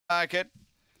market.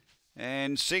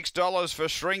 And $6 for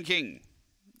Shrinking.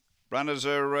 Runners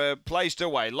are placed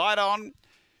away. Light on.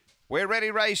 We're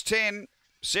ready, race 10.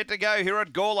 Set to go here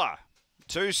at Gawler.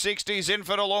 260's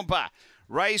Infinalumpa.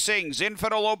 Racing,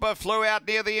 Zinfanalumpa flew out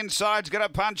near the inside. It's going to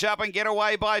punch up and get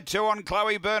away by 2 on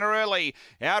Chloe Burner early.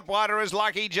 Out wider is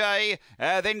Lucky J.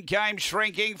 Then came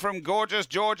Shrinking from Gorgeous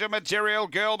Georgia Material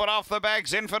Girl, but off the back,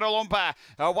 Zinfanalumpa.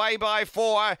 Away by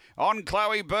 4 on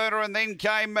Chloe Burner, and then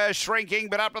came Shrinking,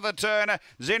 but up to the turn,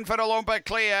 Zinfanalumpa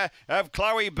clear of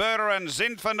Chloe Burner and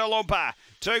Zinfanalumpa.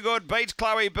 Too Good beats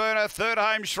Chloe Burner, third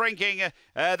home Shrinking,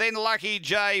 then Lucky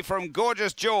J from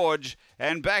Gorgeous George,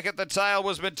 and back at the tail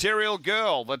was Material Girl.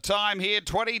 The time here,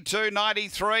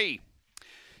 22.93.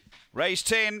 Race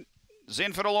 10,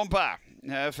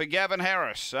 Zinfanalumpa for Gavin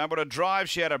Harris. Able to drive.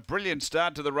 She had a brilliant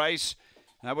start to the race.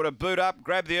 Able to boot up,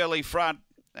 grab the early front,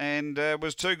 and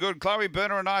was Too Good. Chloe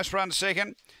Burner, a nice run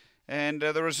second. And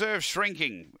the reserve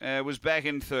Shrinking was back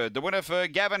in third. The winner for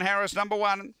Gavin Harris, number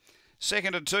 1.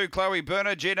 Second to 2, Chloe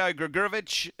Burner, Gino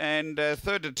Grigorovich, and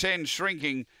third to 10,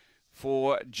 Shrinking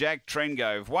for Jack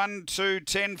Trengove. 1, 2,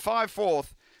 10, 5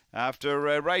 fourth after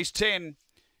race 10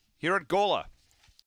 here at Gawler.